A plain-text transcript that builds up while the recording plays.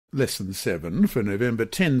Lesson 7 for November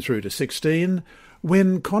 10 through to 16,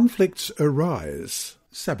 When Conflicts Arise,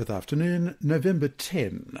 Sabbath afternoon, November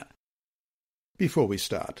 10. Before we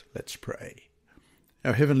start, let's pray.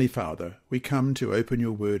 Our Heavenly Father, we come to open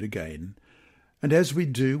your word again, and as we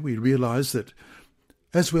do, we realise that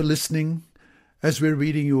as we're listening, as we're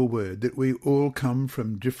reading your word, that we all come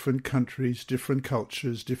from different countries, different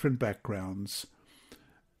cultures, different backgrounds,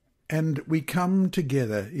 and we come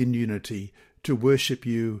together in unity to worship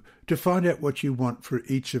you, to find out what you want for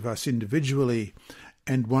each of us individually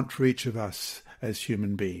and want for each of us as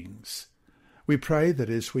human beings. We pray that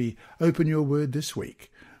as we open your word this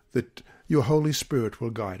week, that your Holy Spirit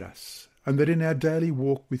will guide us, and that in our daily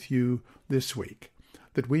walk with you this week,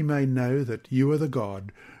 that we may know that you are the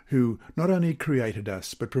God who not only created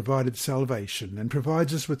us, but provided salvation and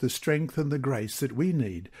provides us with the strength and the grace that we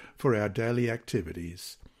need for our daily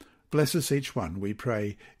activities. Bless us each one, we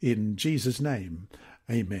pray, in Jesus' name.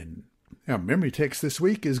 Amen. Our memory text this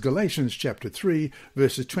week is Galatians chapter 3,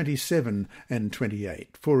 verses 27 and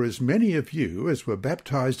 28. For as many of you as were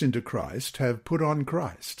baptized into Christ have put on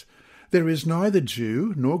Christ. There is neither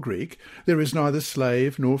Jew nor Greek, there is neither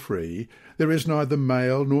slave nor free, there is neither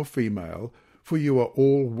male nor female, for you are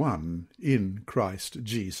all one in Christ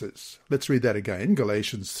Jesus. Let's read that again,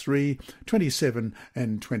 Galatians 3, 27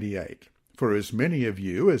 and 28. For as many of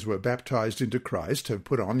you as were baptized into Christ have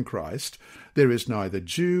put on Christ. There is neither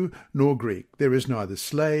Jew nor Greek, there is neither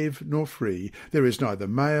slave nor free, there is neither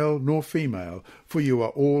male nor female, for you are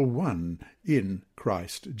all one in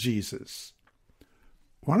Christ Jesus.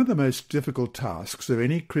 One of the most difficult tasks of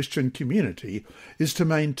any Christian community is to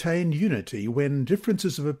maintain unity when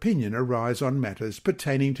differences of opinion arise on matters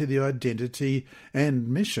pertaining to the identity and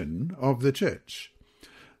mission of the Church.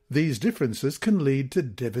 These differences can lead to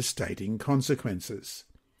devastating consequences.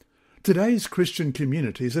 Today's Christian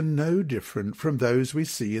communities are no different from those we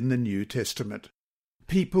see in the New Testament.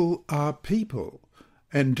 People are people,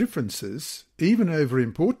 and differences, even over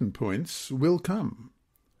important points, will come.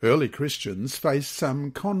 Early Christians faced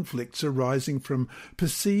some conflicts arising from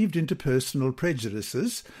perceived interpersonal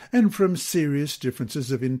prejudices and from serious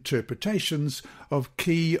differences of interpretations of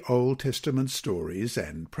key Old Testament stories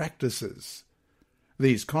and practices.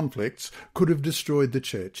 These conflicts could have destroyed the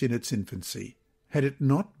church in its infancy, had it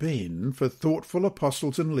not been for thoughtful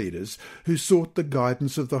apostles and leaders who sought the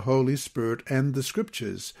guidance of the Holy Spirit and the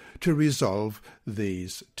Scriptures to resolve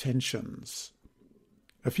these tensions.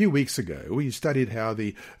 A few weeks ago, we studied how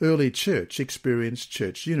the early church experienced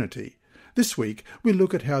church unity. This week, we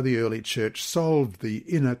look at how the early church solved the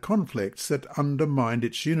inner conflicts that undermined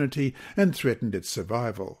its unity and threatened its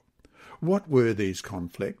survival. What were these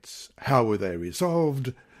conflicts? How were they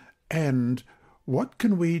resolved? And what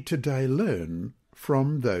can we today learn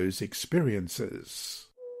from those experiences?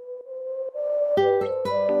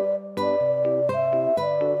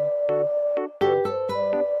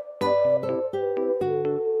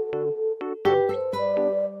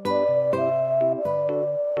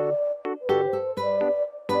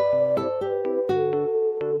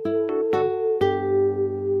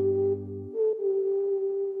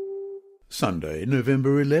 Sunday,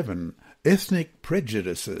 November 11. Ethnic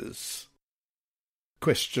Prejudices.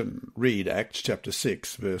 Question. Read Acts chapter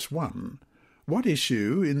 6, verse 1. What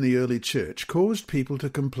issue in the early church caused people to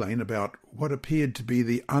complain about what appeared to be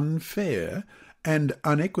the unfair and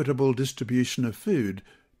unequitable distribution of food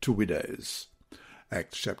to widows?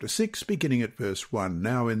 Acts chapter 6, beginning at verse 1.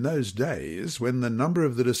 Now in those days, when the number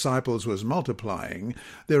of the disciples was multiplying,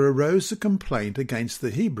 there arose a complaint against the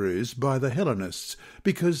Hebrews by the Hellenists,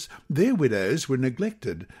 because their widows were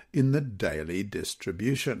neglected in the daily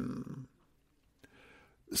distribution.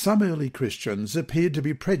 Some early Christians appeared to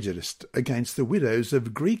be prejudiced against the widows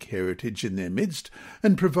of Greek heritage in their midst,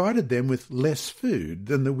 and provided them with less food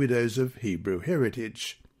than the widows of Hebrew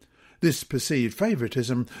heritage. This perceived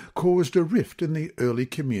favoritism caused a rift in the early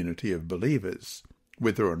community of believers.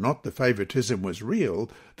 Whether or not the favoritism was real,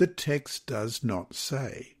 the text does not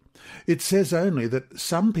say. It says only that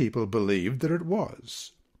some people believed that it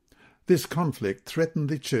was. This conflict threatened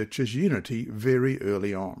the church's unity very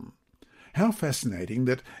early on. How fascinating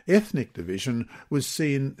that ethnic division was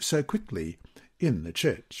seen so quickly in the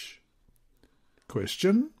church.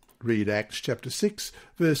 Question. Read Acts chapter 6,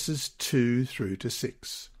 verses 2 through to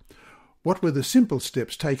 6. What were the simple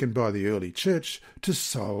steps taken by the early church to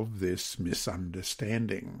solve this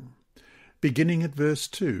misunderstanding? Beginning at verse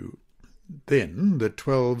 2. Then the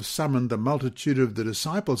 12 summoned the multitude of the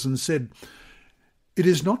disciples and said, It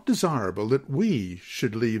is not desirable that we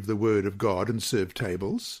should leave the word of God and serve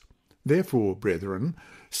tables. Therefore, brethren,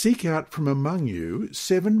 Seek out from among you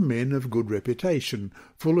 7 men of good reputation,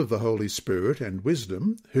 full of the Holy Spirit and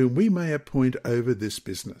wisdom, whom we may appoint over this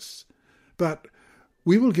business. But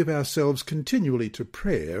we will give ourselves continually to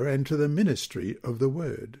prayer and to the ministry of the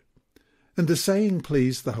word." And the saying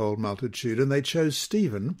pleased the whole multitude, and they chose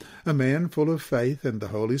Stephen, a man full of faith and the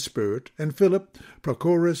Holy Spirit, and Philip,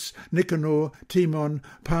 Prochorus, Nicanor, Timon,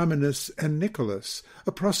 Parmenas, and Nicholas,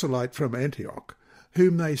 a proselyte from Antioch,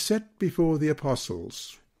 whom they set before the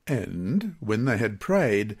apostles. And when they had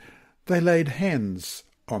prayed, they laid hands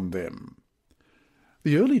on them.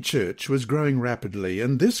 The early church was growing rapidly,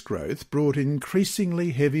 and this growth brought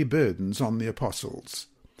increasingly heavy burdens on the apostles.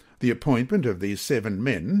 The appointment of these 7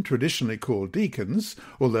 men, traditionally called deacons,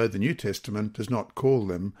 although the New Testament does not call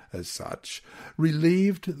them as such,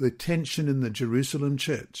 relieved the tension in the Jerusalem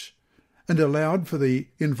church and allowed for the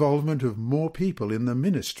involvement of more people in the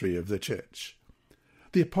ministry of the church.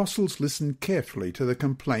 The apostles listened carefully to the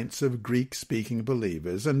complaints of Greek-speaking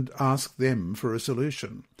believers and asked them for a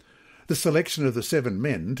solution. The selection of the 7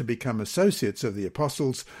 men to become associates of the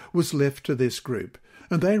apostles was left to this group,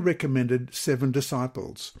 and they recommended 7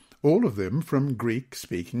 disciples, all of them from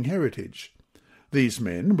Greek-speaking heritage. These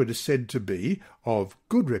men were said to be of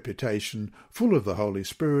good reputation, full of the Holy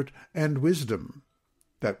Spirit and wisdom.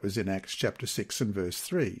 That was in Acts chapter 6 and verse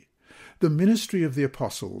 3. The ministry of the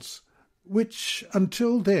apostles, which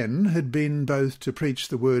until then had been both to preach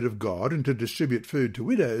the word of God and to distribute food to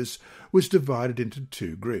widows, was divided into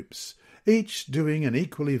 2 groups, each doing an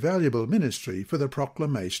equally valuable ministry for the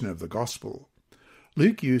proclamation of the gospel.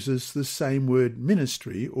 Luke uses the same word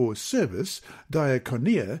ministry or service,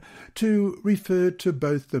 diakonia, to refer to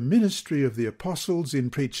both the ministry of the apostles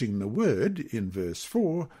in preaching the word, in verse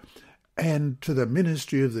 4, and to the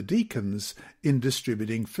ministry of the deacons in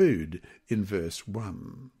distributing food, in verse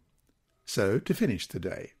 1. So, to finish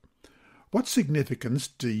today, what significance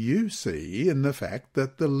do you see in the fact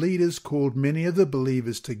that the leaders called many of the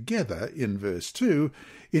believers together in verse 2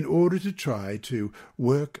 in order to try to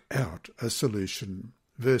work out a solution?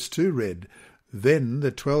 Verse 2 read, "Then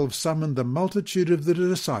the 12 summoned the multitude of the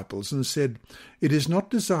disciples and said, 'It is not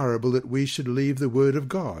desirable that we should leave the word of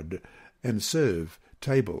God and serve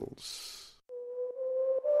tables.'"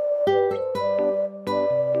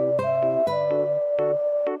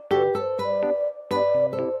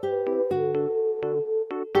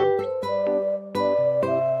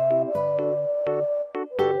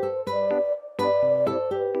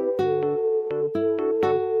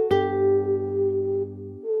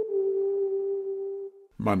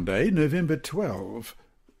 Monday, November 12.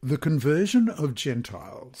 The conversion of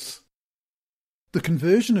Gentiles. The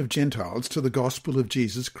conversion of Gentiles to the gospel of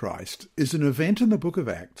Jesus Christ is an event in the book of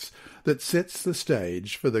Acts that sets the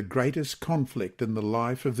stage for the greatest conflict in the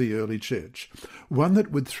life of the early church, one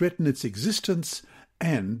that would threaten its existence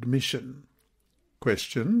and mission.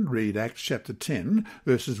 Question, read Acts chapter 10,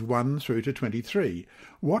 verses 1 through to 23.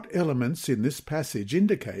 What elements in this passage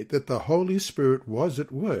indicate that the Holy Spirit was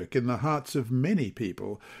at work in the hearts of many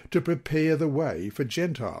people to prepare the way for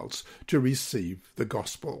Gentiles to receive the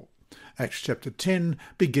gospel? Acts chapter 10,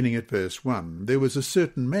 beginning at verse 1. There was a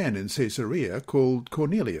certain man in Caesarea called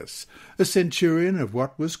Cornelius, a centurion of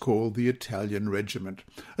what was called the Italian regiment,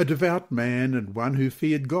 a devout man and one who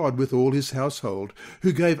feared God with all his household,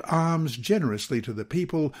 who gave alms generously to the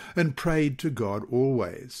people and prayed to God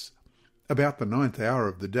always. About the 9th hour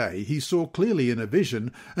of the day he saw clearly in a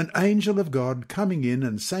vision an angel of God coming in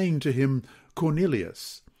and saying to him,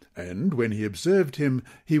 "Cornelius." And when he observed him,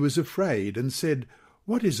 he was afraid and said,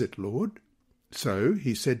 "What is it, Lord?" So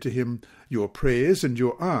he said to him, "Your prayers and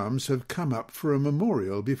your alms have come up for a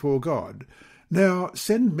memorial before God. Now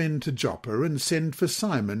send men to Joppa and send for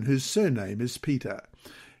Simon, whose surname is Peter.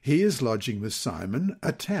 He is lodging with Simon,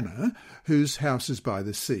 a tanner, whose house is by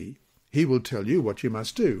the sea. He will tell you what you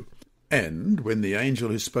must do." And when the angel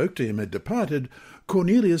who spoke to him had departed,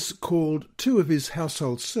 Cornelius called 2 of his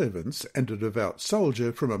household servants and a devout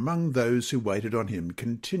soldier from among those who waited on him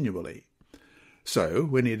continually. So,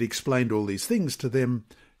 when he had explained all these things to them,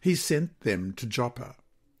 he sent them to Joppa.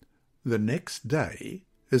 The next day,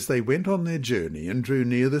 as they went on their journey and drew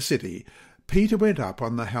near the city, Peter went up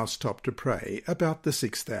on the housetop to pray about the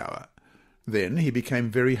 6th hour. Then he became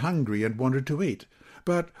very hungry and wanted to eat.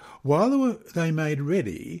 But while they made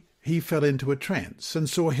ready, he fell into a trance and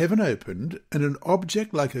saw heaven opened and an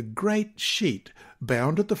object like a great sheet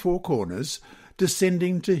bound at the 4 corners,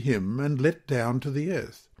 descending to him and let down to the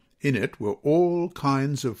earth. In it were all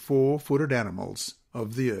kinds of 4-footed animals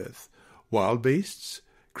of the earth, wild beasts,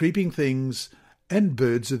 creeping things, and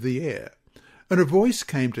birds of the air. And a voice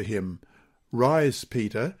came to him, "Rise,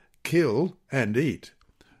 Peter, kill and eat."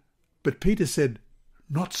 But Peter said,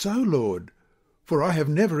 "Not so, Lord, for I have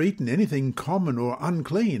never eaten anything common or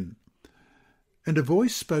unclean." And a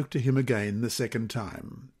voice spoke to him again the second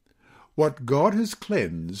time, "What God has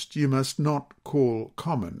cleansed you must not call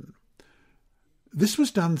common." This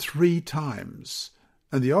was done 3 times,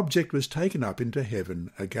 and the object was taken up into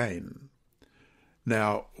heaven again.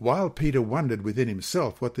 Now, while Peter wondered within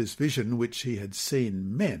himself what this vision which he had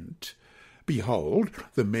seen meant, behold,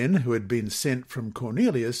 the men who had been sent from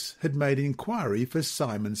Cornelius had made inquiry for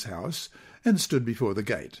Simon's house, and stood before the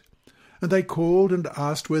gate. And they called and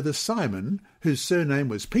asked whether Simon, whose surname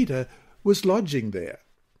was Peter, was lodging there.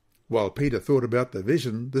 While Peter thought about the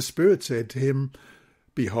vision, the Spirit said to him,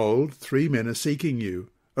 "Behold, 3 men are seeking you.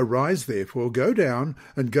 Arise therefore, go down,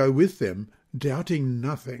 and go with them, doubting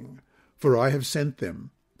nothing, for I have sent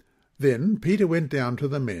them." Then Peter went down to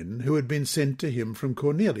the men who had been sent to him from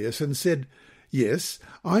Cornelius, and said, "Yes,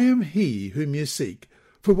 I am he whom you seek.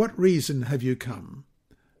 For what reason have you come?"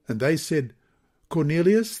 And they said,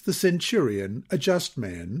 "Cornelius the centurion, a just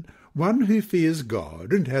man, one who fears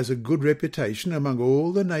God and has a good reputation among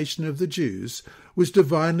all the nation of the Jews, was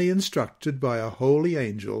divinely instructed by a holy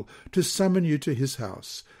angel to summon you to his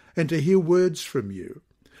house, and to hear words from you.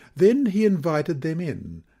 Then he invited them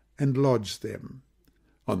in, and lodged them.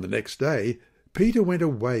 On the next day Peter went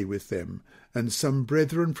away with them, and some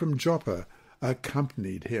brethren from Joppa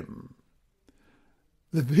accompanied him.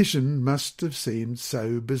 The vision must have seemed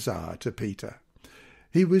so bizarre to Peter.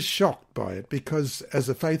 He was shocked by it because, as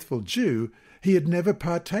a faithful Jew, he had never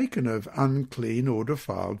partaken of unclean or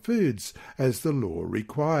defiled foods, as the law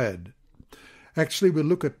required. Actually, we'll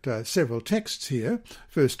look at several texts here.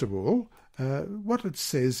 First of all, what it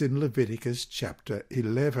says in Leviticus chapter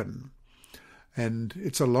 11. And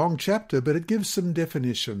it's a long chapter, but it gives some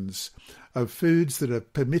definitions of foods that are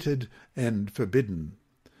permitted and forbidden.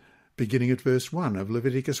 Beginning at verse 1 of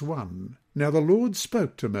Leviticus 1. Now the Lord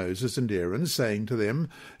spoke to Moses and Aaron, saying to them,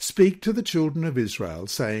 "Speak to the children of Israel,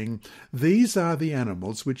 saying, These are the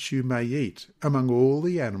animals which you may eat, among all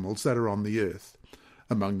the animals that are on the earth.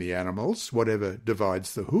 Among the animals, whatever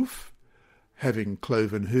divides the hoof, having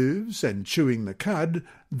cloven hooves, and chewing the cud,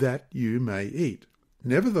 that you may eat.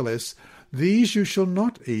 Nevertheless, these you shall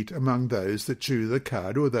not eat among those that chew the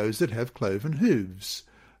cud, or those that have cloven hooves.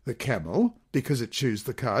 The camel, because it chews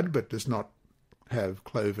the cud, but does not have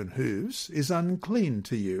cloven hooves, is unclean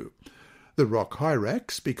to you. The rock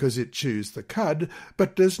hyrax, because it chews the cud,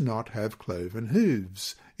 but does not have cloven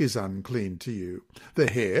hooves, is unclean to you. The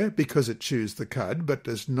hare, because it chews the cud, but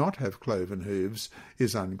does not have cloven hooves,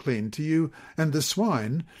 is unclean to you. And the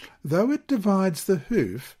swine, though it divides the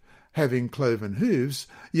hoof, having cloven hooves,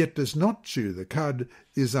 yet does not chew the cud,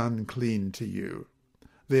 is unclean to you.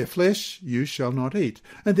 Their flesh you shall not eat,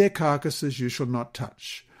 and their carcasses you shall not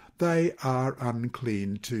touch. They are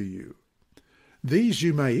unclean to you. These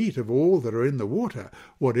you may eat of all that are in the water.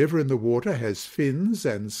 Whatever in the water has fins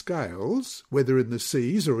and scales, whether in the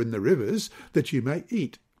seas or in the rivers, that you may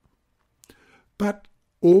eat. But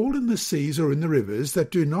all in the seas or in the rivers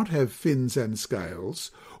that do not have fins and scales,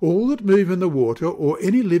 all that move in the water, or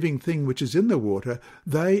any living thing which is in the water,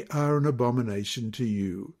 they are an abomination to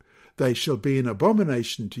you. They shall be an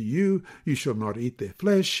abomination to you. You shall not eat their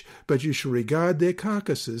flesh, but you shall regard their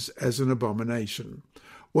carcasses as an abomination.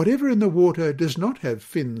 Whatever in the water does not have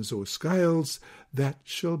fins or scales, that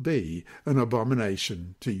shall be an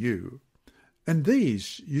abomination to you. And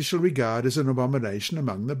these you shall regard as an abomination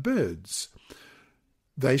among the birds.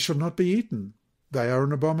 They shall not be eaten. They are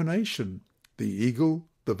an abomination. The eagle,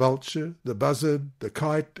 the vulture, the buzzard, the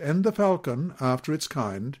kite, and the falcon after its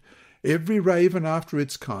kind, every raven after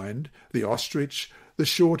its kind, the ostrich, the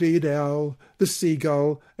short-eared owl, the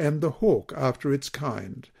seagull, and the hawk after its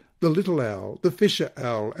kind, the little owl, the fisher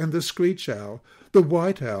owl, and the screech owl, the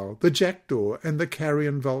white owl, the jackdaw, and the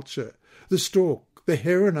carrion vulture, the stork, the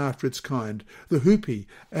heron after its kind, the hoopie,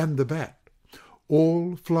 and the bat.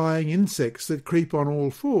 All flying insects that creep on all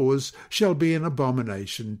fours shall be an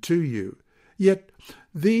abomination to you. Yet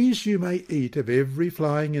these you may eat of every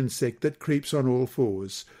flying insect that creeps on all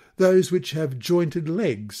fours, those which have jointed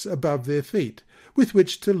legs above their feet, with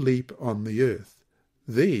which to leap on the earth.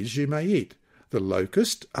 These you may eat, the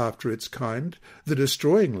locust after its kind, the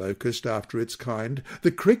destroying locust after its kind,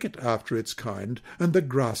 the cricket after its kind, and the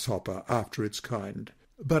grasshopper after its kind.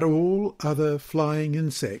 But all other flying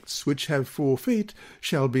insects which have 4 feet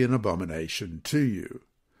shall be an abomination to you.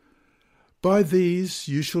 By these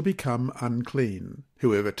you shall become unclean.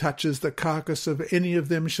 Whoever touches the carcass of any of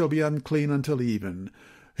them shall be unclean until even.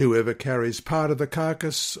 Whoever carries part of the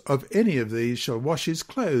carcass of any of these shall wash his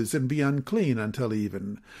clothes and be unclean until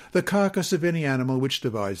even. The carcass of any animal which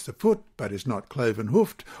divides the foot, but is not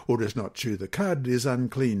cloven-hoofed, or does not chew the cud, is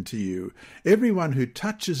unclean to you. Every one who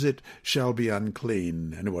touches it shall be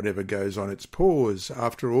unclean, and whatever goes on its paws,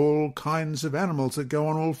 after all kinds of animals that go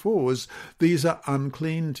on all fours, these are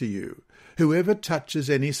unclean to you. Whoever touches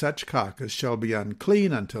any such carcass shall be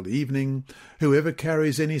unclean until evening. Whoever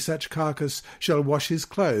carries any such carcass shall wash his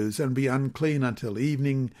clothes and be unclean until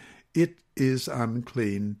evening. It is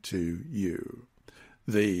unclean to you.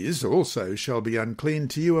 These also shall be unclean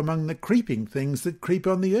to you among the creeping things that creep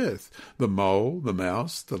on the earth, the mole, the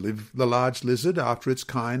mouse, the large lizard after its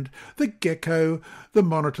kind, the gecko, the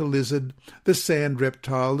monitor lizard, the sand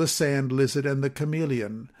reptile, the sand lizard, and the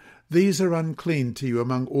chameleon. These are unclean to you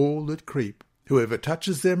among all that creep. Whoever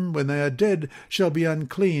touches them when they are dead shall be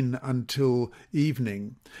unclean until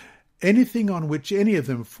evening. Anything on which any of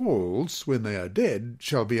them falls when they are dead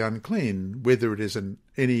shall be unclean, whether it is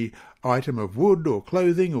any item of wood or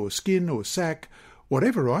clothing or skin or sack.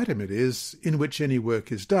 Whatever item it is in which any work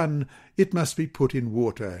is done, it must be put in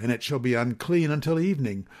water, and it shall be unclean until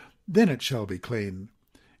evening. Then it shall be clean.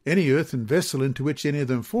 Any earthen vessel into which any of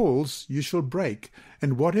them falls you shall break,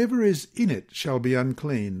 and whatever is in it shall be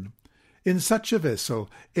unclean. In such a vessel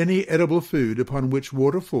any edible food upon which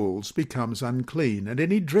water falls becomes unclean, and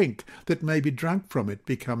any drink that may be drunk from it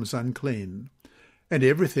becomes unclean. And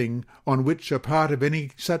everything on which a part of any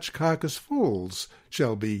such carcass falls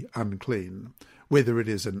shall be unclean. Whether it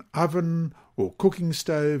is an oven or cooking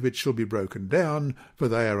stove, it shall be broken down, for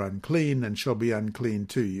they are unclean, and shall be unclean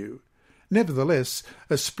to you. Nevertheless,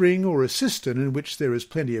 a spring or a cistern in which there is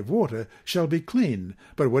plenty of water shall be clean,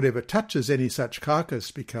 but whatever touches any such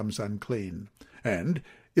carcass becomes unclean. And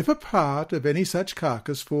if a part of any such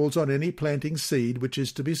carcass falls on any planting seed which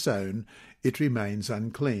is to be sown, it remains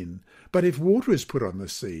unclean. But if water is put on the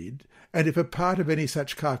seed, and if a part of any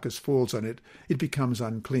such carcass falls on it, it becomes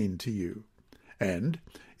unclean to you. And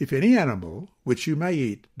if any animal which you may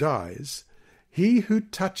eat dies, he who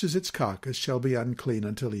touches its carcass shall be unclean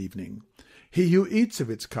until evening. He who eats of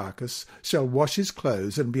its carcass shall wash his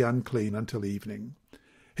clothes and be unclean until evening.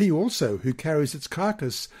 He also who carries its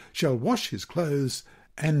carcass shall wash his clothes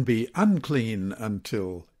and be unclean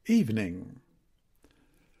until evening.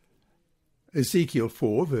 Ezekiel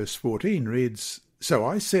 4 verse 14 reads, So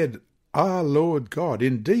I said, Ah, Lord God,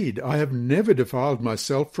 indeed, I have never defiled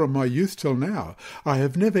myself from my youth till now. I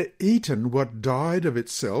have never eaten what died of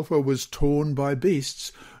itself or was torn by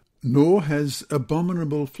beasts, nor has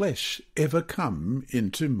abominable flesh ever come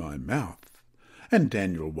into my mouth. And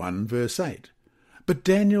Daniel 1 verse 8. But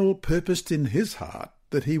Daniel purposed in his heart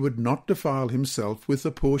that he would not defile himself with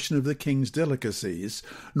a portion of the king's delicacies,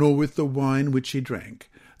 nor with the wine which he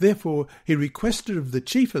drank. Therefore he requested of the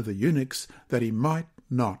chief of the eunuchs that he might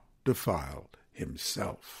not defile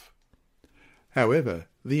himself. However,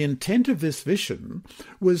 the intent of this vision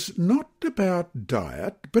was not about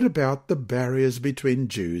diet, but about the barriers between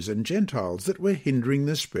Jews and Gentiles that were hindering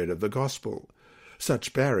the spread of the gospel.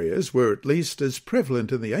 Such barriers were at least as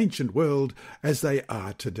prevalent in the ancient world as they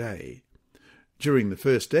are today. During the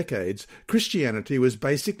first decades, Christianity was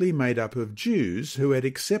basically made up of Jews who had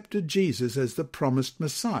accepted Jesus as the promised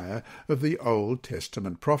Messiah of the Old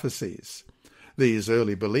Testament prophecies. These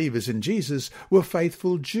early believers in Jesus were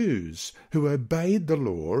faithful Jews who obeyed the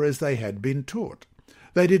law as they had been taught.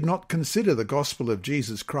 They did not consider the gospel of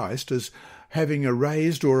Jesus Christ as having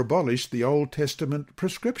erased or abolished the Old Testament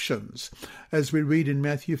prescriptions, as we read in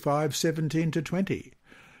Matthew 5:17-20.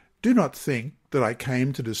 Do not think that I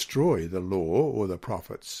came to destroy the law or the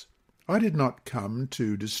prophets. I did not come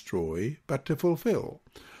to destroy, but to fulfill.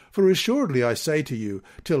 For assuredly I say to you,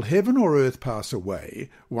 till heaven or earth pass away,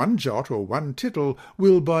 one jot or one tittle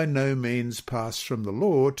will by no means pass from the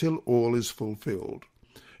law till all is fulfilled.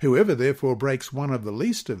 Whoever therefore breaks one of the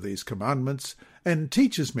least of these commandments, and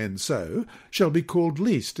teaches men so, shall be called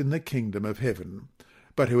least in the kingdom of heaven.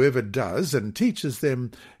 But whoever does and teaches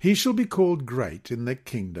them, he shall be called great in the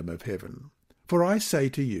kingdom of heaven. For I say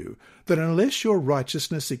to you, that unless your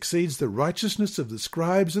righteousness exceeds the righteousness of the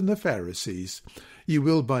scribes and the Pharisees, you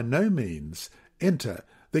will by no means enter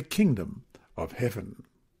the kingdom of heaven.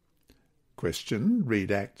 Question.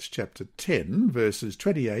 Read Acts chapter 10, verses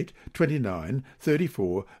 28, 29,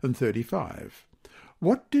 34, and 35.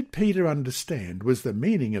 What did Peter understand was the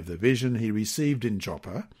meaning of the vision he received in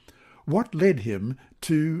Joppa? What led him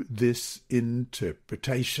to this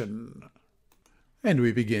interpretation? And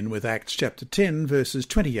we begin with Acts chapter 10, verses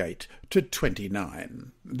 28 to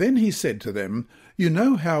 29. Then he said to them, You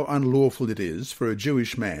know how unlawful it is for a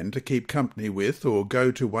Jewish man to keep company with or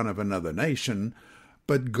go to one of another nation,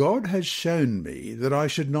 But God has shown me that I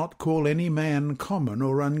should not call any man common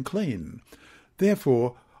or unclean.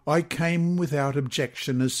 Therefore I came without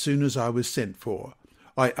objection as soon as I was sent for.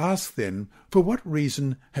 I ask then, for what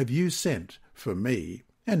reason have you sent for me?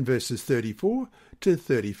 And verses 34 to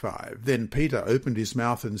 35. Then Peter opened his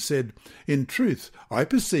mouth and said, In truth, I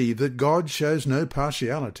perceive that God shows no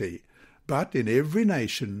partiality, but in every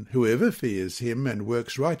nation whoever fears him and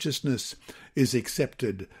works righteousness is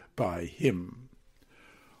accepted by him.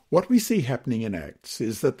 What we see happening in Acts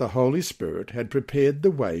is that the Holy Spirit had prepared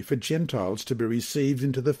the way for Gentiles to be received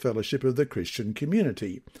into the fellowship of the Christian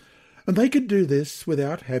community, and they could do this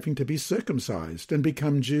without having to be circumcised and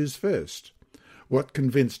become Jews first. What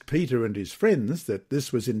convinced Peter and his friends that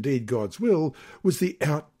this was indeed God's will was the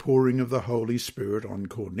outpouring of the Holy Spirit on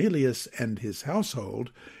Cornelius and his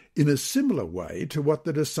household in a similar way to what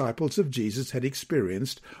the disciples of Jesus had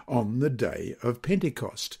experienced on the day of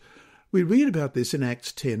Pentecost. We read about this in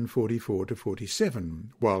Acts 10:44 to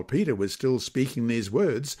 47. While Peter was still speaking these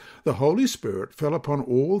words, the Holy Spirit fell upon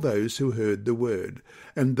all those who heard the word,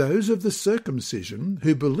 and those of the circumcision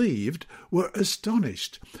who believed were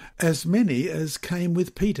astonished, as many as came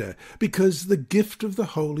with Peter, because the gift of the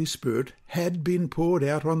Holy Spirit had been poured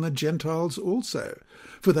out on the Gentiles also,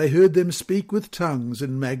 for they heard them speak with tongues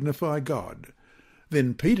and magnify God.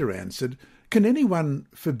 Then Peter answered, Can anyone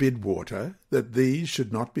forbid water, that these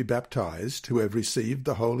should not be baptized who have received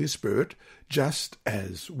the Holy Spirit, just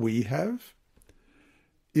as we have?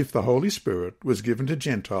 If the Holy Spirit was given to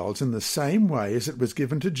Gentiles in the same way as it was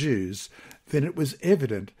given to Jews, then it was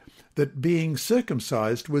evident that being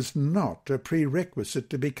circumcised was not a prerequisite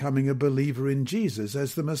to becoming a believer in Jesus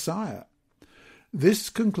as the Messiah. This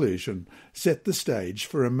conclusion set the stage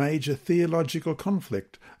for a major theological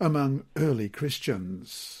conflict among early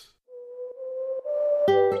Christians.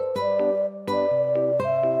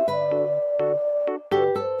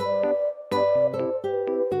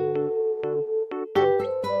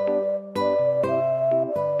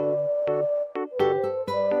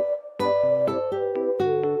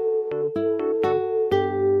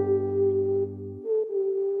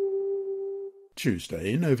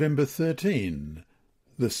 Tuesday, November 13.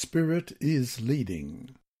 The Spirit is leading.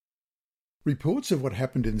 Reports of what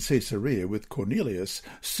happened in Caesarea with Cornelius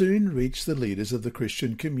soon reached the leaders of the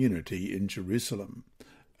Christian community in Jerusalem,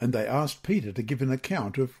 and they asked Peter to give an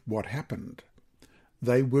account of what happened.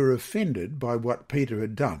 They were offended by what Peter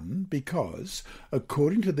had done because,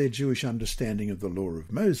 according to their Jewish understanding of the law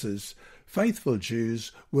of Moses, faithful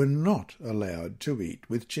Jews were not allowed to eat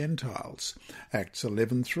with Gentiles. Acts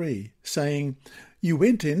 11:3, saying, You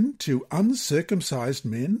went in to uncircumcised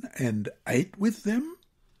men and ate with them?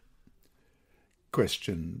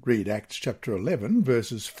 Question. Read Acts chapter 11,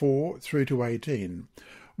 verses 4 through to 18.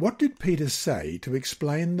 What did Peter say to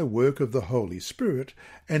explain the work of the Holy Spirit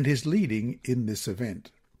and his leading in this event?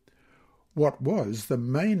 What was the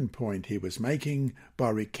main point he was making by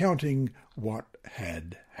recounting what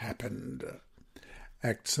had happened?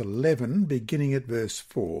 Acts 11, beginning at verse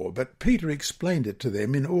 4. But Peter explained it to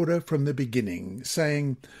them in order from the beginning,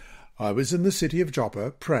 saying, I was in the city of Joppa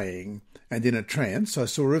praying, and in a trance I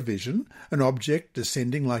saw a vision, an object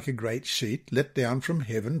descending like a great sheet, let down from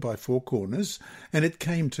heaven by four corners, and it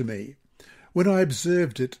came to me. When I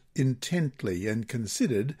observed it intently and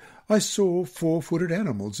considered, I saw four-footed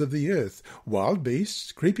animals of the earth, wild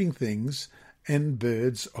beasts, creeping things, and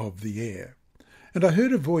birds of the air. And I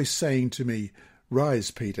heard a voice saying to me, Rise,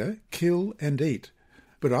 Peter, kill and eat.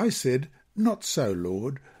 But I said, Not so,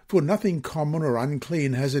 Lord, for nothing common or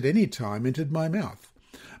unclean has at any time entered my mouth.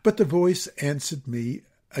 But the voice answered me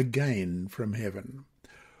again from heaven,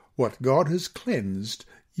 What God has cleansed,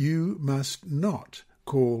 you must not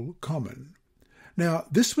call common. Now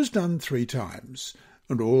this was done 3 times,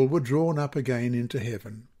 and all were drawn up again into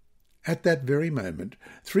heaven. At that very moment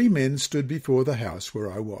 3 men stood before the house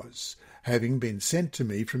where I was, having been sent to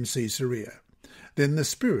me from Caesarea. Then the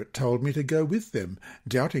Spirit told me to go with them,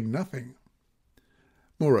 doubting nothing.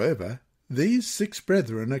 Moreover, these 6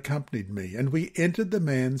 brethren accompanied me, and we entered the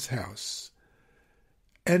man's house.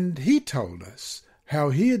 And he told us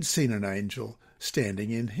how he had seen an angel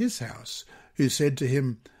standing in his house, who said to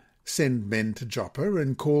him, Send men to Joppa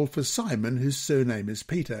and call for Simon, whose surname is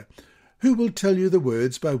Peter, who will tell you the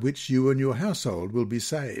words by which you and your household will be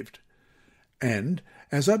saved. And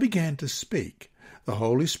as I began to speak, the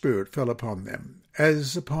Holy Spirit fell upon them,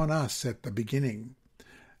 as upon us at the beginning.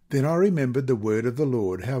 Then I remembered the word of the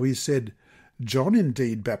Lord, how he said, John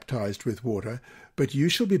indeed baptized with water, but you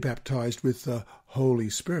shall be baptized with the Holy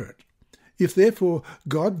Spirit. If therefore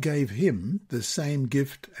God gave him the same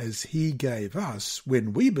gift as he gave us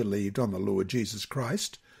when we believed on the Lord Jesus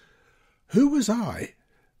Christ, who was I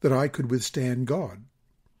that I could withstand God."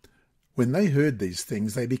 When they heard these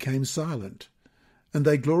things, they became silent, and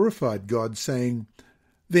they glorified God, saying,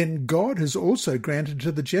 "Then God has also granted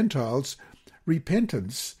to the Gentiles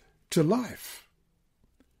repentance to life."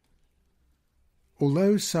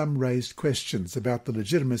 Although some raised questions about the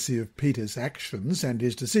legitimacy of Peter's actions and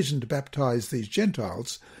his decision to baptize these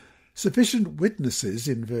Gentiles, sufficient witnesses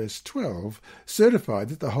in verse 12 certified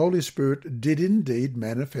that the Holy Spirit did indeed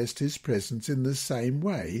manifest his presence in the same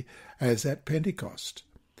way as at Pentecost.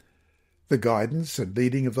 The guidance and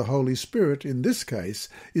leading of the Holy Spirit in this case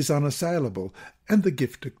is unassailable and the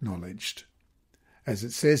gift acknowledged. As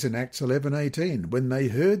it says in Acts 11:18, "When they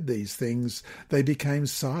heard these things, they became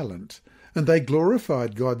silent, and they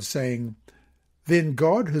glorified God, saying, 'Then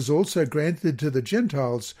God has also granted to the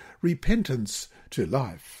Gentiles repentance to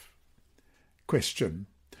life.'" Question.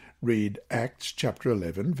 Read Acts chapter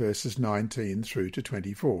 11, verses 19 through to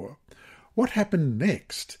 24. What happened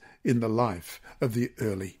next in the life of the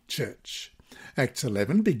early church? Acts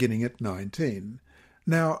 11, beginning at 19.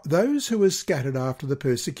 "Now those who were scattered after the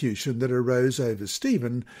persecution that arose over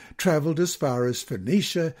Stephen travelled as far as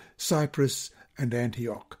Phoenicia, Cyprus, and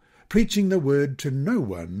Antioch, preaching the word to no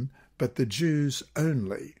one but the Jews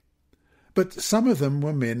only. But some of them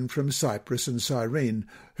were men from Cyprus and Cyrene,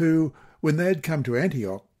 who, when they had come to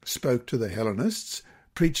Antioch, spoke to the Hellenists,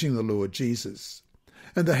 preaching the Lord Jesus.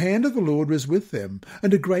 And the hand of the Lord was with them,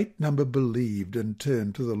 and a great number believed and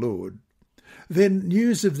turned to the Lord. Then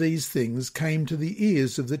news of these things came to the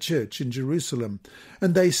ears of the church in Jerusalem,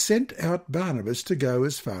 and they sent out Barnabas to go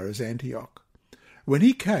as far as Antioch. When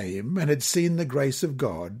he came and had seen the grace of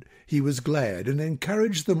God, he was glad and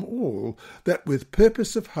encouraged them all that with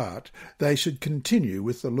purpose of heart they should continue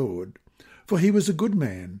with the Lord. For he was a good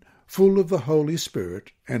man, full of the Holy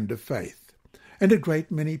Spirit and of faith, and a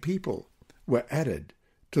great many people were added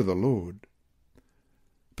to the Lord.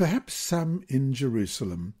 Perhaps some in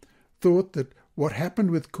Jerusalem thought that what happened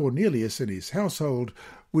with Cornelius and his household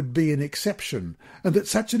would be an exception, and that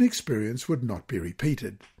such an experience would not be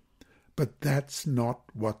repeated. But that's not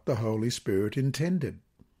what the Holy Spirit intended.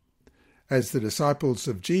 As the disciples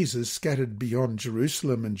of Jesus scattered beyond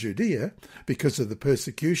Jerusalem and Judea because of the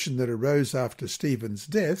persecution that arose after Stephen's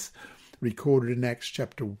death, recorded in Acts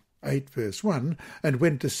chapter 8, verse 1, and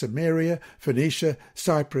went to Samaria, Phoenicia,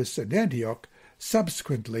 Cyprus, and Antioch,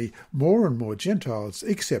 subsequently more and more Gentiles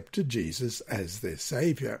accepted Jesus as their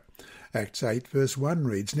Saviour. Acts 8, verse 1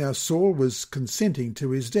 reads, "Now Saul was consenting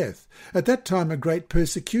to his death. At that time a great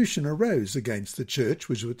persecution arose against the church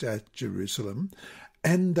which was at Jerusalem,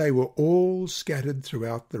 and they were all scattered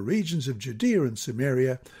throughout the regions of Judea and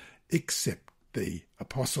Samaria, except the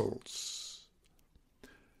apostles."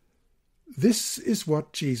 This is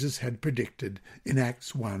what Jesus had predicted in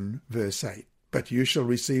Acts 1, verse 8. "But you shall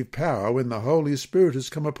receive power when the Holy Spirit has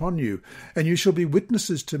come upon you, and you shall be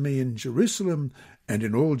witnesses to me in Jerusalem and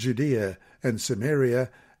in all Judea and Samaria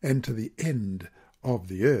and to the end of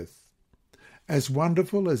the earth." As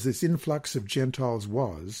wonderful as this influx of Gentiles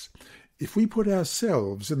was, if we put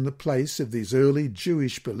ourselves in the place of these early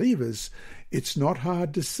Jewish believers, it's not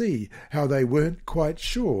hard to see how they weren't quite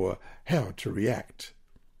sure how to react.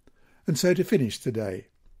 And so to finish today,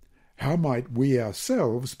 how might we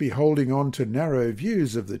ourselves be holding on to narrow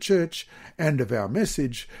views of the church and of our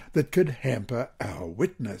message that could hamper our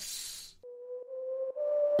witness?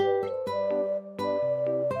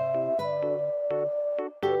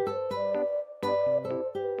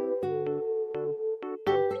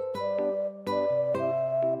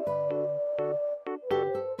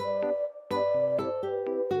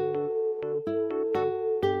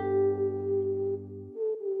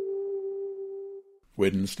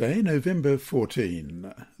 Wednesday, November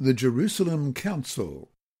 14. The Jerusalem Council.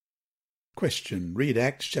 Question. Read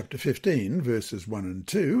Acts chapter 15, verses 1 and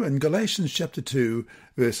 2, and Galatians chapter 2,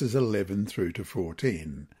 verses 11 through to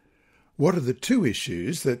 14. What are the two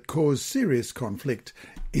issues that cause serious conflict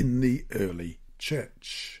in the early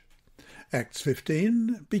church? Acts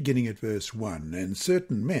 15, beginning at verse 1, "And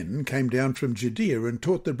certain men came down from Judea and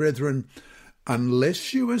taught the brethren,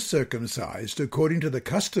 'Unless you are circumcised according to the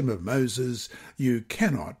custom of Moses, you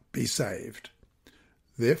cannot be saved.'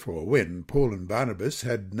 Therefore, when Paul and Barnabas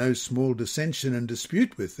had no small dissension and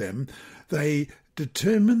dispute with them, they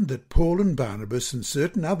determined that Paul and Barnabas and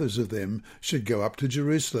certain others of them should go up to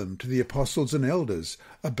Jerusalem to the apostles and elders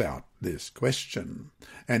about this question."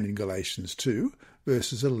 And in Galatians 2,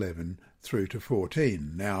 verses 11 through to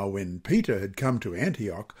 14, "Now when Peter had come to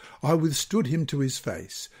Antioch, I withstood him to his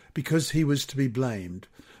face, because he was to be blamed.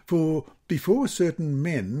 For before certain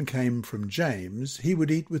men came from James, he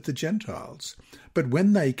would eat with the Gentiles. But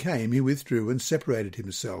when they came, he withdrew and separated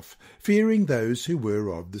himself, fearing those who were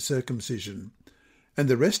of the circumcision. And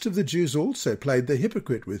the rest of the Jews also played the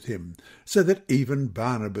hypocrite with him, so that even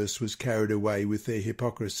Barnabas was carried away with their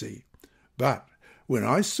hypocrisy. But when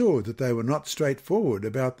I saw that they were not straightforward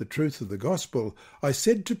about the truth of the gospel, I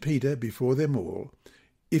said to Peter before them all,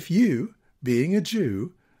 If you, being a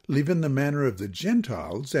Jew, live in the manner of the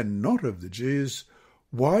Gentiles and not of the Jews,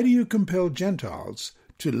 why do you compel Gentiles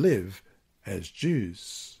to live as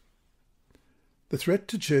Jews? The threat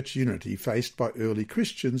to church unity faced by early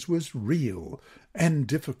Christians was real and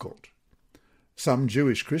difficult. Some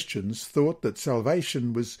Jewish Christians thought that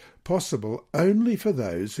salvation was possible only for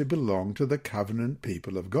those who belonged to the covenant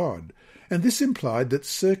people of God, and this implied that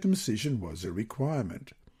circumcision was a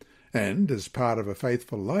requirement. And, as part of a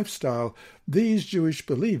faithful lifestyle, these Jewish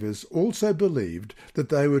believers also believed that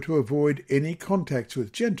they were to avoid any contacts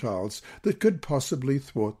with Gentiles that could possibly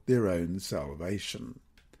thwart their own salvation.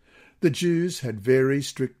 The Jews had very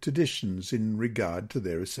strict traditions in regard to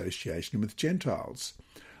their association with Gentiles.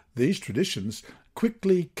 These traditions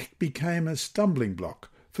quickly became a stumbling block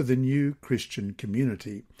for the new Christian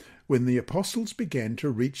community when the apostles began to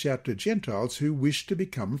reach out to Gentiles who wished to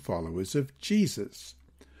become followers of Jesus.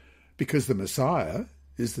 Because the Messiah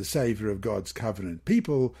is the Saviour of God's covenant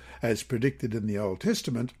people, as predicted in the Old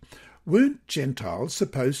Testament, weren't Gentiles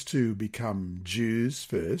supposed to become Jews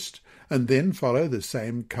first and then follow the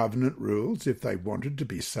same covenant rules if they wanted to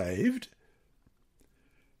be saved?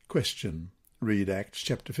 Question. Read Acts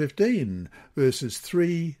chapter 15, verses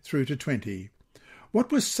 3 through to 20.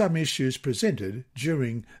 What were some issues presented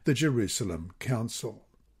during the Jerusalem Council?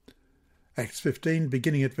 Acts 15,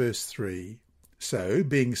 beginning at verse 3. So,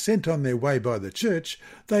 being sent on their way by the church,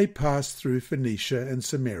 they passed through Phoenicia and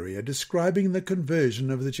Samaria, describing the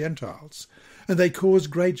conversion of the Gentiles. And they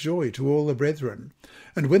caused great joy to all the brethren.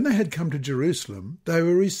 And when they had come to Jerusalem, they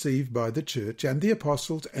were received by the church and the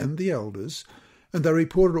apostles and the elders, and they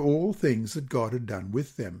reported all things that God had done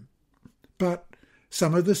with them. But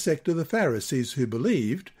some of the sect of the Pharisees who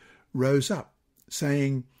believed rose up,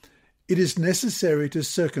 saying, It is necessary to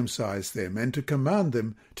circumcise them and to command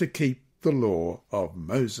them to keep the law of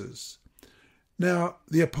Moses. Now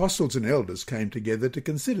the apostles and elders came together to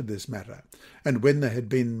consider this matter, and when there had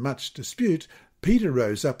been much dispute, Peter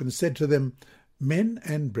rose up and said to them, Men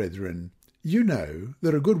and brethren, you know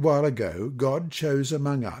that a good while ago God chose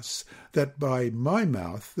among us that by my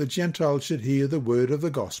mouth the Gentiles should hear the word of the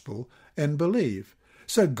gospel and believe.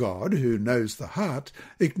 So God, who knows the heart,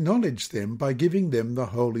 acknowledged them by giving them the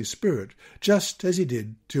Holy Spirit, just as he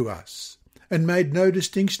did to us, and made no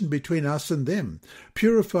distinction between us and them,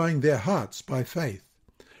 purifying their hearts by faith.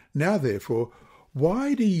 Now therefore,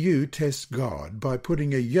 why do you test God by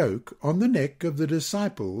putting a yoke on the neck of the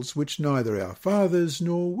disciples which neither our fathers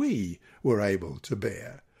nor we were able to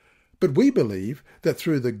bear? But we believe that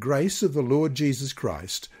through the grace of the Lord Jesus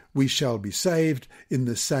Christ we shall be saved in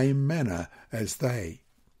the same manner as they.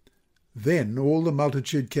 Then all the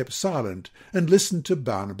multitude kept silent and listened to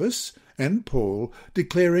Barnabas and Paul,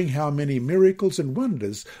 declaring how many miracles and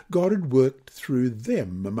wonders God had worked through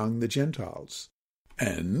them among the Gentiles.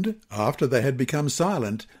 And after they had become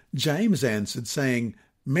silent, James answered, saying,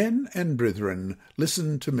 Men and brethren,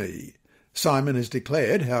 listen to me. Simon has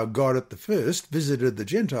declared how God at the first visited the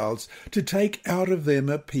Gentiles to take out of them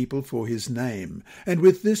a people for his name. And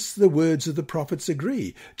with this the words of the prophets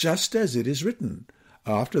agree, just as it is written,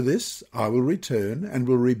 After this I will return and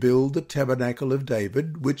will rebuild the tabernacle of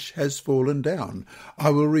David, which has fallen down. I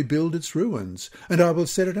will rebuild its ruins, and I will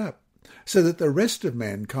set it up, so that the rest of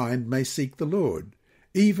mankind may seek the Lord.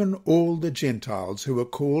 Even all the Gentiles who are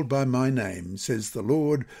called by my name, says the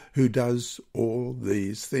Lord, who does all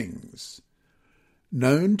these things.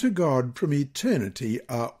 Known to God from eternity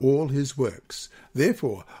are all his works.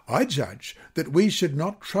 Therefore I judge that we should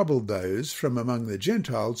not trouble those from among the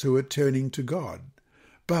Gentiles who are turning to God,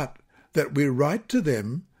 but that we write to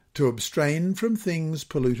them to abstain from things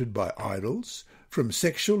polluted by idols, from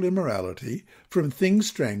sexual immorality, from things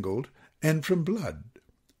strangled, and from blood.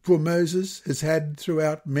 For Moses has had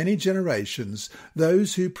throughout many generations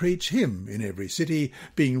those who preach him in every city,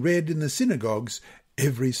 being read in the synagogues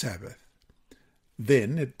every Sabbath.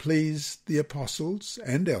 Then it pleased the apostles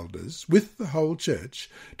and elders, with the whole church,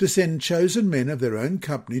 to send chosen men of their own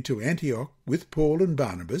company to Antioch with Paul and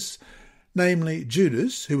Barnabas, namely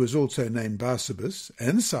Judas, who was also named Barsabas,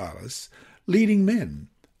 and Silas, leading men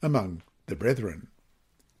among the brethren.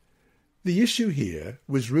 The issue here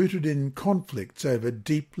was rooted in conflicts over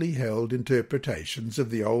deeply held interpretations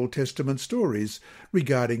of the Old Testament stories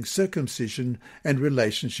regarding circumcision and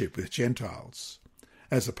relationship with Gentiles.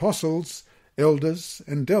 As apostles, elders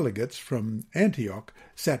and delegates from Antioch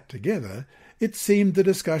sat together, it seemed the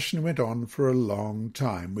discussion went on for a long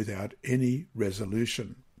time without any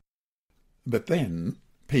resolution. But then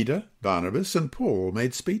Peter, Barnabas and Paul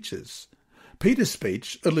made speeches. Peter's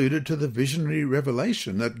speech alluded to the visionary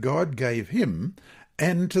revelation that God gave him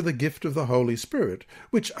and to the gift of the Holy Spirit,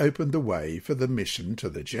 which opened the way for the mission to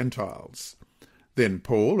the Gentiles. Then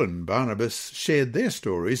Paul and Barnabas shared their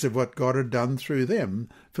stories of what God had done through them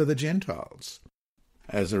for the Gentiles.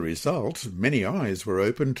 As a result, many eyes were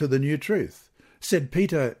opened to the new truth. Said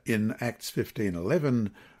Peter in Acts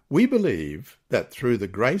 15:11, "We believe that through the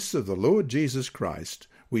grace of the Lord Jesus Christ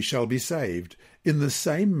we shall be saved in the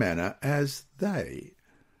same manner as they."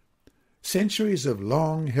 Centuries of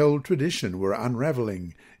long-held tradition were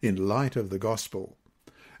unravelling in light of the gospel.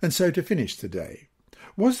 And so to finish today,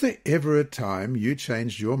 was there ever a time you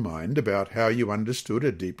changed your mind about how you understood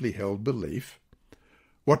a deeply held belief?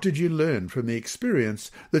 What did you learn from the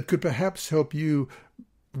experience that could perhaps help you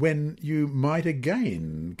when you might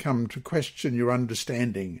again come to question your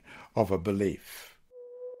understanding of a belief?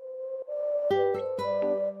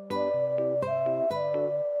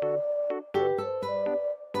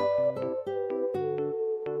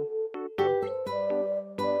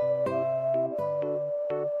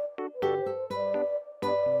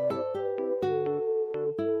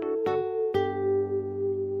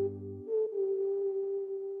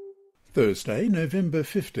 Thursday, November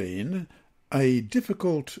 15, a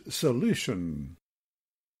difficult solution.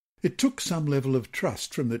 It took some level of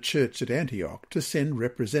trust from the church at Antioch to send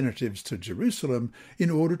representatives to Jerusalem in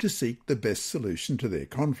order to seek the best solution to their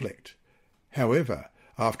conflict. However,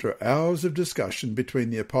 after hours of discussion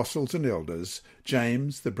between the apostles and elders,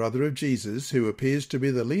 James, the brother of Jesus, who appears to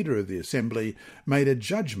be the leader of the assembly, made a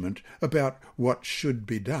judgment about what should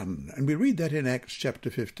be done. And we read that in Acts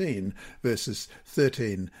chapter 15, verses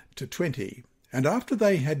 13 to 20. "And after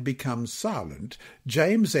they had become silent,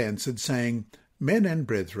 James answered, saying, 'Men and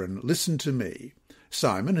brethren, listen to me.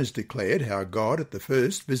 Simon has declared how God at the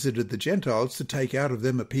first visited the Gentiles to take out of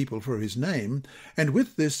them a people for his name, and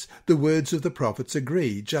with this the words of the prophets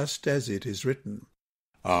agree, just as it is written.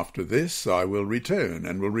 After this I will return,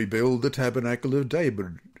 and will rebuild the tabernacle of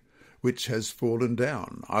David, which has fallen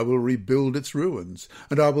down. I will rebuild its ruins,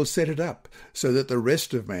 and I will set it up, so that the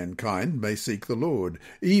rest of mankind may seek the Lord,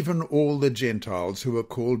 even all the Gentiles who are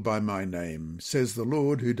called by my name, says the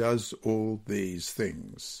Lord who does all these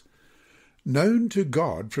things. Known to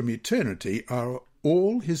God from eternity are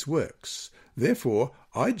all his works. Therefore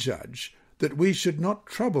I judge that we should not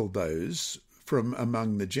trouble those from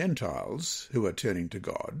among the Gentiles who are turning to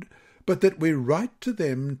God, but that we write to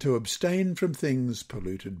them to abstain from things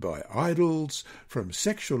polluted by idols, from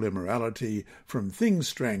sexual immorality, from things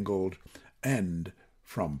strangled, and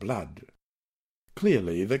from blood."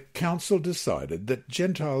 Clearly, the council decided that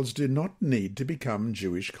Gentiles do not need to become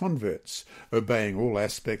Jewish converts, obeying all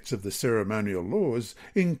aspects of the ceremonial laws,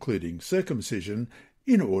 including circumcision,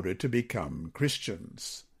 in order to become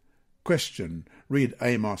Christians. Question. Read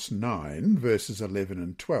Amos 9, verses 11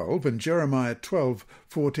 and 12, and Jeremiah 12,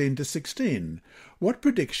 14 to 16. What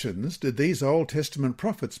predictions did these Old Testament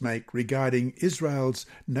prophets make regarding Israel's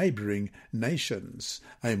neighbouring nations?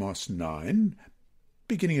 Amos 9,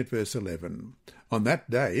 beginning at verse 11. "On that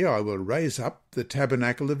day I will raise up the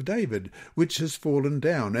tabernacle of David, which has fallen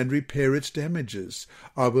down, and repair its damages.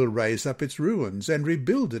 I will raise up its ruins, and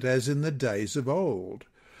rebuild it as in the days of old,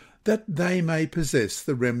 that they may possess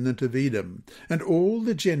the remnant of Edom, and all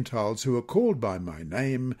the Gentiles who are called by my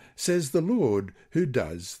name, says the Lord who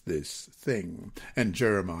does this thing." And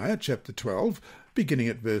Jeremiah chapter 12, beginning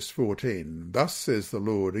at verse 14. "Thus says the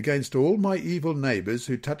Lord, against all my evil neighbours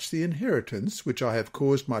who touch the inheritance which I have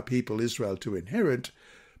caused my people Israel to inherit,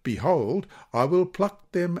 behold, I will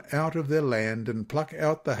pluck them out of their land, and pluck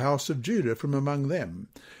out the house of Judah from among them.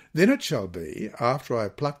 Then it shall be, after I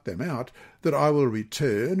have plucked them out, that I will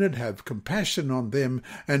return and have compassion on them,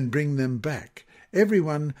 and bring them back, every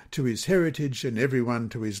one to his heritage, and every one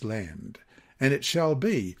to his land. And it shall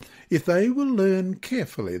be, if they will learn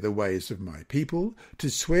carefully the ways of my people, to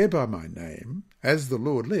swear by my name, as the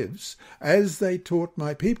Lord lives, as they taught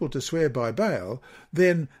my people to swear by Baal,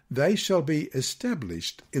 then they shall be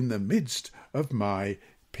established in the midst of my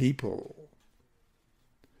people."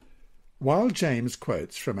 While James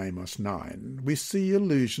quotes from Amos 9, we see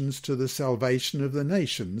allusions to the salvation of the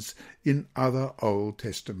nations in other Old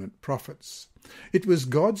Testament prophets. It was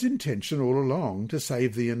God's intention all along to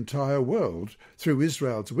save the entire world through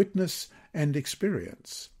Israel's witness and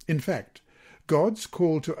experience. In fact, God's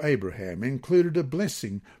call to Abraham included a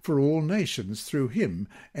blessing for all nations through him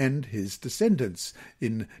and his descendants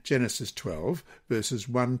in Genesis 12, verses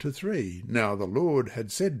 1 to 3. Now the Lord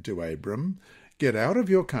had said to Abram, "Get out of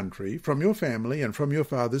your country, from your family, and from your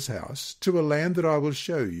father's house, to a land that I will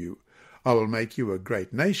show you. I will make you a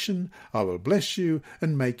great nation, I will bless you,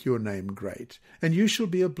 and make your name great, and you shall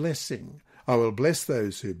be a blessing. I will bless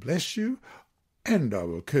those who bless you, and I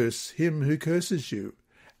will curse him who curses you.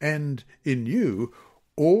 And in you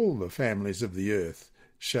all the families of the earth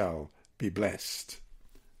shall be blessed."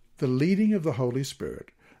 The leading of the Holy Spirit,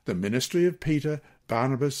 the ministry of Peter,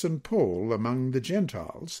 Barnabas, and Paul among the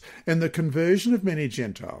Gentiles, and the conversion of many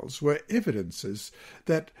Gentiles were evidences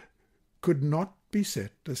that could not be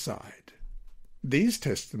set aside. These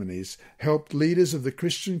testimonies helped leaders of the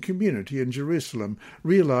Christian community in Jerusalem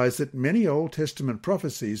realize that many Old Testament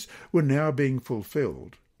prophecies were now being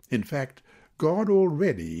fulfilled. In fact, God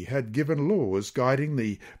already had given laws guiding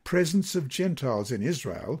the presence of Gentiles in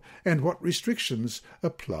Israel and what restrictions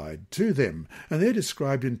applied to them, and they're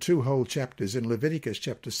described in 2 whole chapters in Leviticus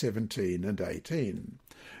chapter 17 and 18.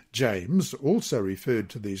 James also referred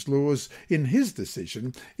to these laws in his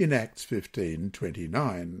decision in Acts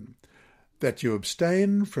 15:29. That you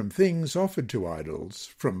abstain from things offered to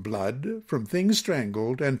idols, from blood, from things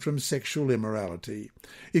strangled, and from sexual immorality.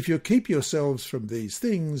 If you keep yourselves from these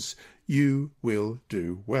things, you will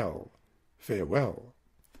do well. Farewell.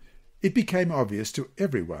 It became obvious to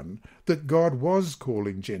everyone that God was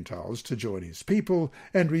calling Gentiles to join his people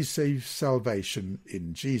and receive salvation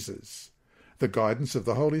in Jesus. The guidance of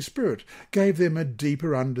the Holy Spirit gave them a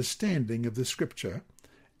deeper understanding of the Scripture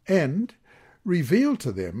and revealed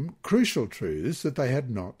to them crucial truths that they had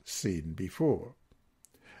not seen before.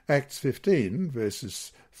 Acts 15,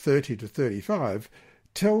 verses 30 to 35,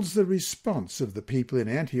 tells the response of the people in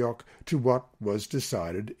Antioch to what was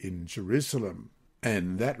decided in Jerusalem.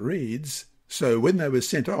 And that reads, "So when they were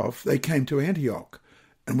sent off, they came to Antioch,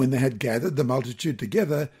 and when they had gathered the multitude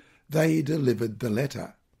together, they delivered the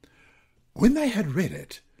letter. When they had read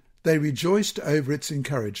it, they rejoiced over its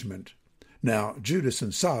encouragement. Now Judas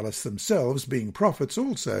and Silas themselves, being prophets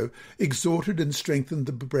also, exhorted and strengthened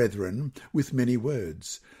the brethren with many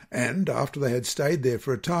words. And after they had stayed there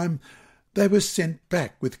for a time, they were sent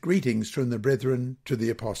back with greetings from the brethren to the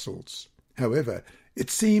apostles. However, it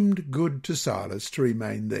seemed good to Silas to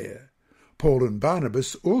remain there. Paul and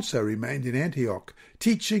Barnabas also remained in Antioch,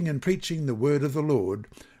 teaching and preaching the word of the Lord,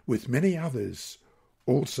 with many others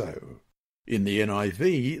also." In the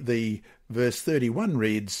NIV, the verse 31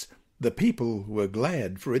 reads, "The people were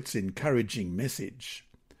glad for its encouraging message."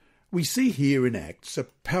 We see here in Acts a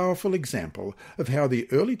powerful example of how the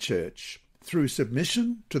early church, through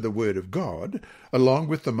submission to the Word of God, along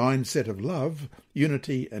with the mindset of love,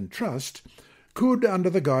 unity, and trust, could, under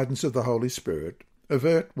the guidance of the Holy Spirit,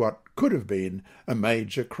 avert what could have been a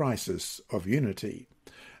major crisis of unity.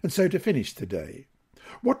 And so to finish today,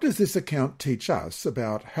 what does this account teach us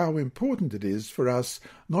about how important it is for us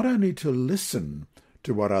not only to listen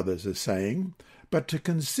to what others are saying, but to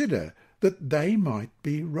consider that they might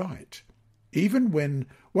be right, even when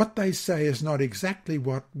what they say is not exactly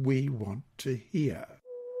what we want to hear?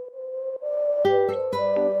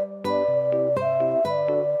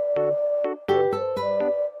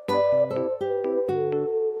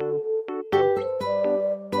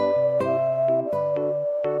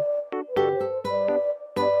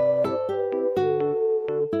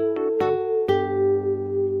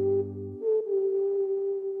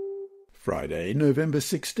 Friday, November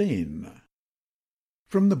 16.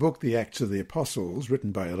 From the book The Acts of the Apostles,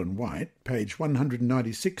 written by Ellen White, page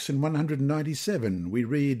 196 and 197, we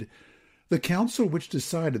read, "The council which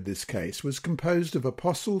decided this case was composed of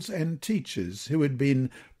apostles and teachers who had been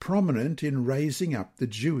prominent in raising up the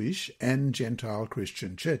Jewish and Gentile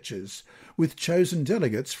Christian churches, with chosen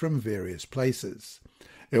delegates from various places.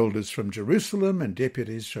 Elders from Jerusalem and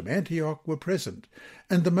deputies from Antioch were present,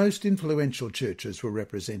 and the most influential churches were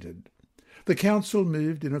represented. The council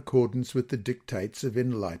moved in accordance with the dictates of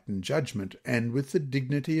enlightened judgment and with the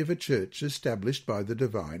dignity of a church established by the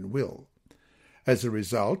divine will. As a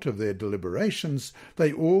result of their deliberations,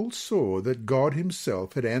 they all saw that God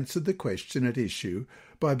himself had answered the question at issue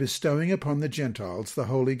by bestowing upon the Gentiles the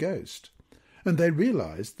Holy Ghost, and they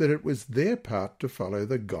realized that it was their part to follow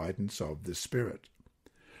the guidance of the Spirit.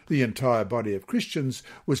 The entire body of Christians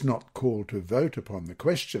was not called to vote upon the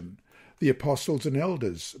question. The apostles and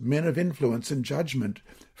elders, men of influence and judgment,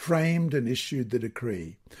 framed and issued the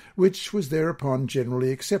decree, which was thereupon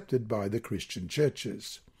generally accepted by the Christian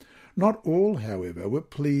churches. Not all, however, were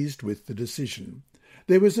pleased with the decision.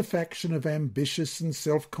 There was a faction of ambitious and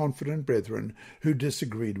self-confident brethren who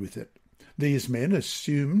disagreed with it. These men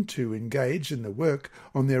assumed to engage in the work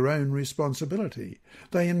on their own responsibility.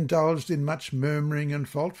 They indulged in much murmuring and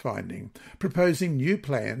fault-finding, proposing new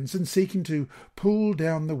plans and seeking to pull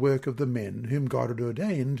down the work of the men whom God had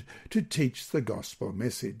ordained to teach the gospel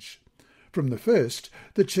message. From the first,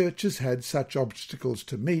 the church has had such obstacles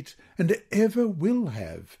to meet and ever will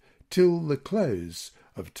have till the close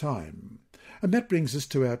of time. And that brings us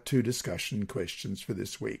to our two discussion questions for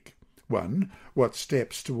this week. 1. What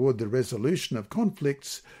steps toward the resolution of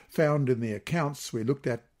conflicts found in the accounts we looked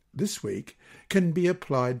at this week can be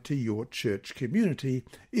applied to your church community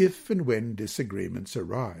if and when disagreements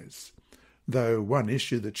arise? Though one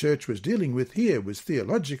issue the church was dealing with here was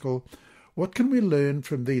theological, what can we learn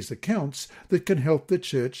from these accounts that can help the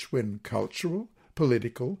church when cultural,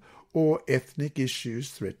 political, or ethnic issues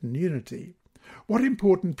threaten unity? What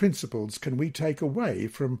important principles can we take away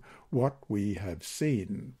from what we have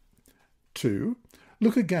seen? 2.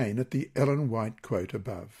 Look again at the Ellen White quote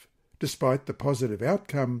above. Despite the positive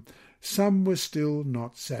outcome, some were still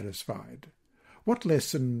not satisfied. What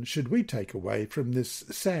lesson should we take away from this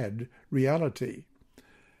sad reality?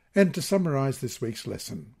 And to summarize this week's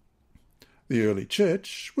lesson, the early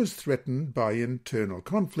church was threatened by internal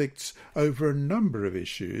conflicts over a number of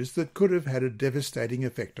issues that could have had a devastating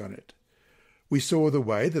effect on it. We saw the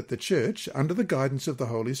way that the church, under the guidance of the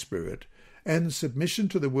Holy Spirit and submission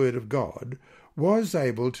to the Word of God, was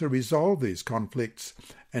able to resolve these conflicts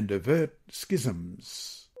and avert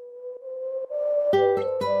schisms.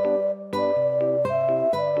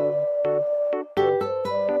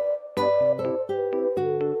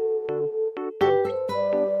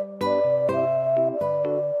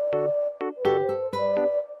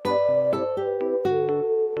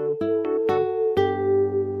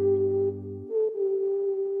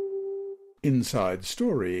 Inside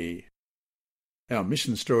Story. Our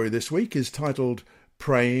mission story this week is titled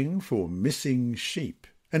Praying for Missing Sheep,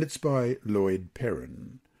 and it's by Lloyd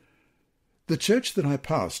Perrin. The church that I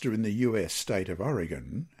pastor in the U.S. state of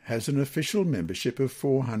Oregon has an official membership of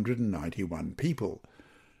 491 people,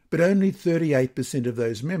 but only 38% of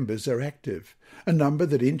those members are active, a number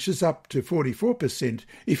that inches up to 44%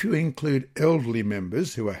 if you include elderly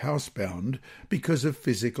members who are housebound because of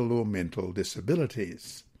physical or mental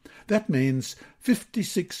disabilities. That means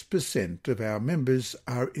 56% of our members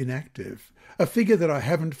are inactive, a figure that I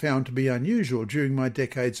haven't found to be unusual during my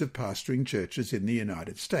decades of pastoring churches in the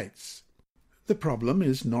United States. The problem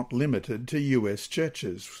is not limited to US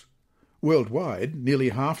churches. Worldwide, nearly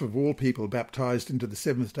half of all people baptized into the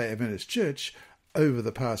Seventh-day Adventist Church over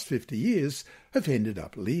the past 50 years have ended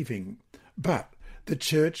up leaving. But the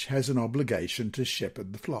church has an obligation to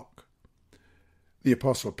shepherd the flock. The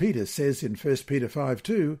Apostle Peter says in 1 Peter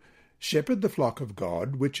 5:2, "Shepherd the flock of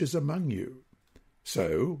God which is among you."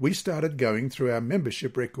 So we started going through our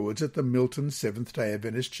membership records at the Milton Seventh-day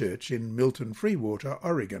Adventist Church in Milton, Freewater,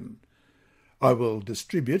 Oregon. I will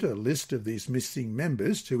distribute a list of these missing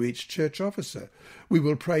members to each church officer. We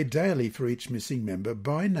will pray daily for each missing member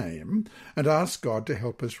by name and ask God to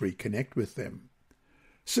help us reconnect with them.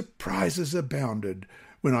 Surprises abounded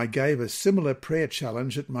when I gave a similar prayer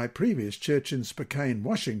challenge at my previous church in Spokane,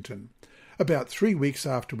 Washington. About 3 weeks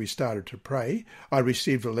after we started to pray, I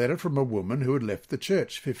received a letter from a woman who had left the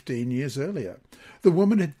church 15 years earlier. The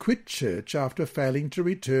woman had quit church after failing to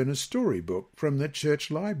return a storybook from the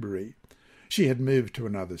church library. She had moved to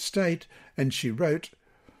another state, and she wrote,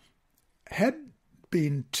 had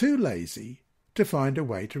been too lazy to find a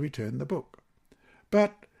way to return the book.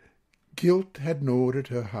 But guilt had gnawed at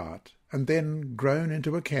her heart, and then grown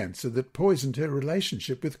into a cancer that poisoned her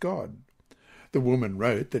relationship with God. The woman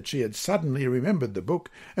wrote that she had suddenly remembered the book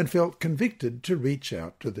and felt convicted to reach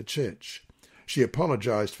out to the church. She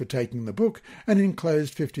apologized for taking the book and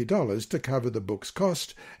enclosed $50 to cover the book's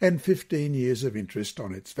cost and 15 years of interest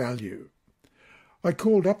on its value. I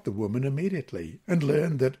called up the woman immediately and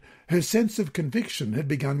learned that her sense of conviction had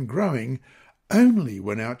begun growing only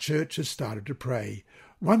when our church had started to pray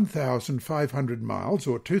 1,500 miles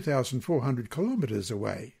or 2,400 kilometers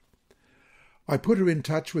away. I put her in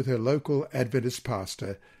touch with her local Adventist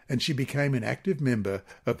pastor, and she became an active member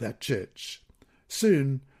of that church.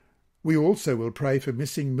 Soon, we also will pray for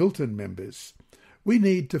missing Milton members. We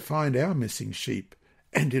need to find our missing sheep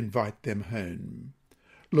and invite them home.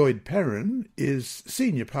 Lloyd Perrin is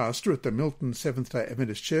senior pastor at the Milton Seventh-day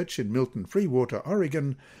Adventist Church in Milton, Freewater,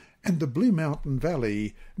 Oregon, and the Blue Mountain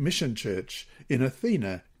Valley Mission Church in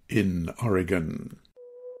Athena in Oregon.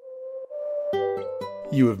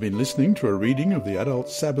 You have been listening to a reading of the Adult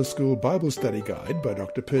Sabbath School Bible Study Guide by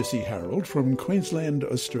Dr. Percy Harold from Queensland,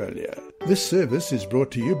 Australia. This service is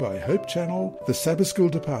brought to you by Hope Channel, the Sabbath School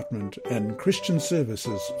Department, and Christian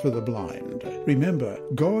Services for the Blind. Remember,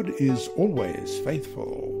 God is always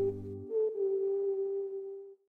faithful.